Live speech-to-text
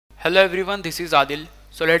Hello everyone, this is Adil.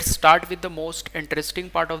 So let's start with the most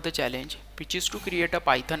interesting part of the challenge, which is to create a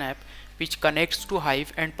Python app which connects to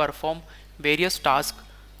Hive and perform various tasks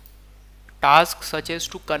such as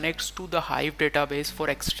to connect to the Hive database for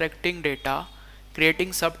extracting data,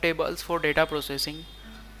 creating subtables for data processing,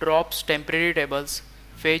 drops temporary tables,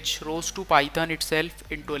 fetch rows to Python itself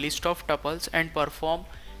into a list of tuples, and perform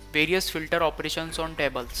various filter operations on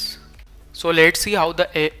tables. So let's see how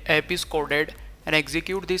the app is coded and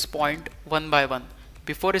execute this point one by one.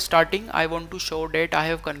 Before starting, I want to show that I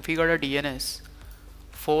have configured a DNS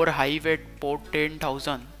for Hive at port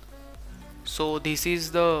 10,000. So this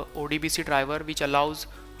is the ODBC driver which allows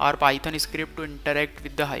our Python script to interact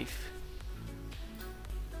with the Hive.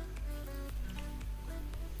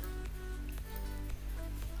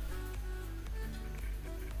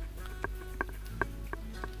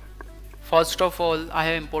 First of all, I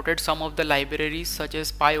have imported some of the libraries such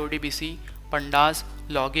as PyODBC, pandas,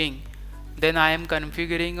 logging. Then I am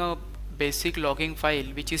configuring a basic logging file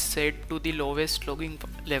which is set to the lowest logging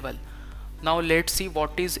level. Now let's see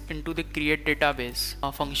what is into the create database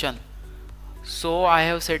function. So I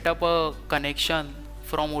have set up a connection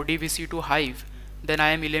from ODBC to Hive. Then I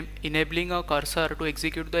am enabling a cursor to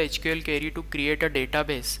execute the SQL query to create a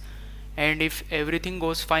database. And if everything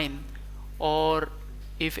goes fine, or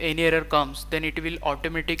if any error comes, then it will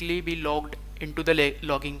automatically be logged into the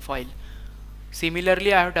logging file.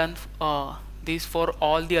 Similarly, I have done this for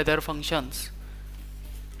all the other functions.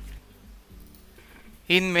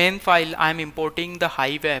 In main file, I am importing the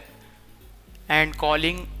Hive app and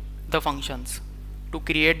calling the functions. To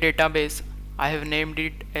create database, I have named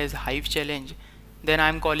it as Hive challenge. Then I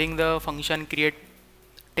am calling the function create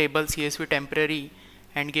table CSV temporary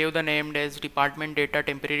and gave the name as department data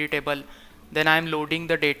temporary table. Then I am loading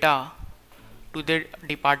the data to the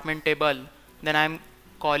department table. Then I am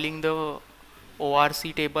calling the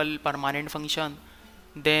ORC table permanent function.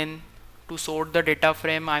 Then to sort the data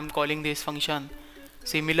frame, I am calling this function.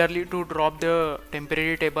 Similarly, to drop the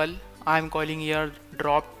temporary table, I am calling here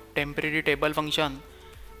drop temporary table function.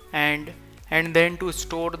 And then to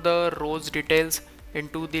store the rows details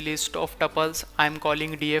into the list of tuples, I am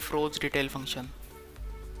calling df rows detail function.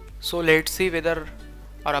 So let's see whether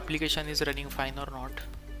our application is running fine or not.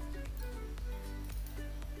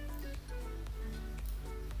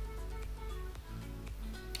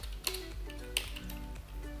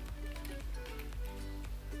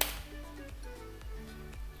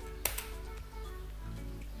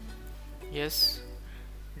 Yes,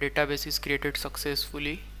 database is created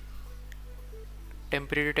successfully.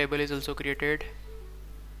 Temporary table is also created.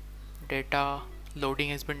 Data loading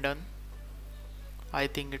has been done. I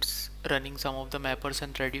think it's running some of the mappers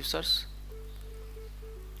and reducers.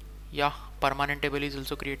 Yeah, permanent table is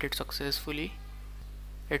also created successfully.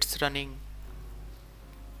 It's running.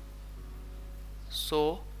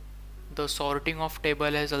 So the sorting of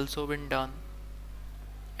table has also been done,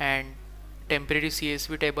 and temporary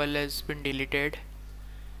CSV table has been deleted,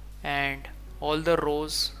 and all the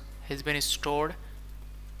rows has been stored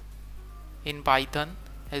in Python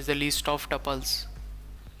as the list of tuples.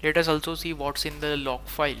 Let us also see what's in the log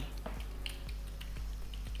file.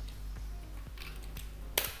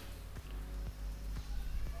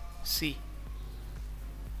 See,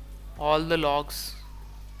 all the logs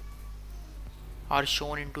are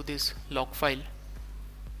shown into this log file.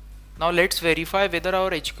 Now let's verify whether our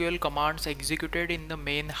SQL commands executed in the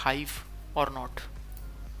main Hive or not.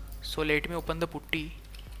 So let me open the putty.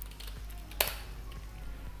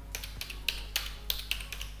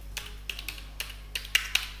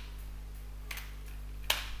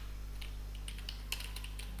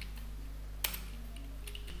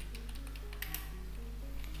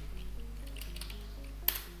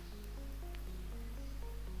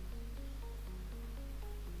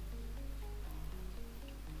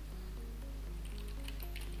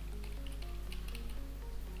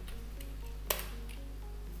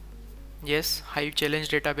 Yes, Hive challenge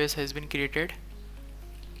database has been created.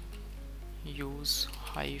 Use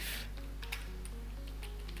Hive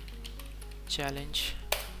challenge.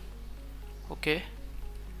 Okay.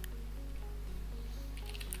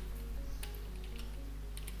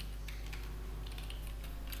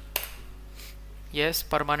 Yes,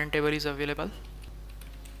 permanent table is available.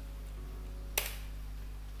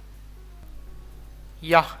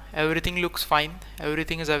 Yeah, everything looks fine.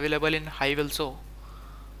 Everything is available in Hive also.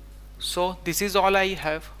 So this is all I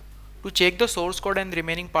have. To check the source code and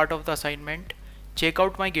remaining part of the assignment, check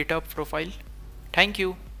out my GitHub profile. Thank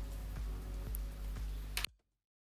you.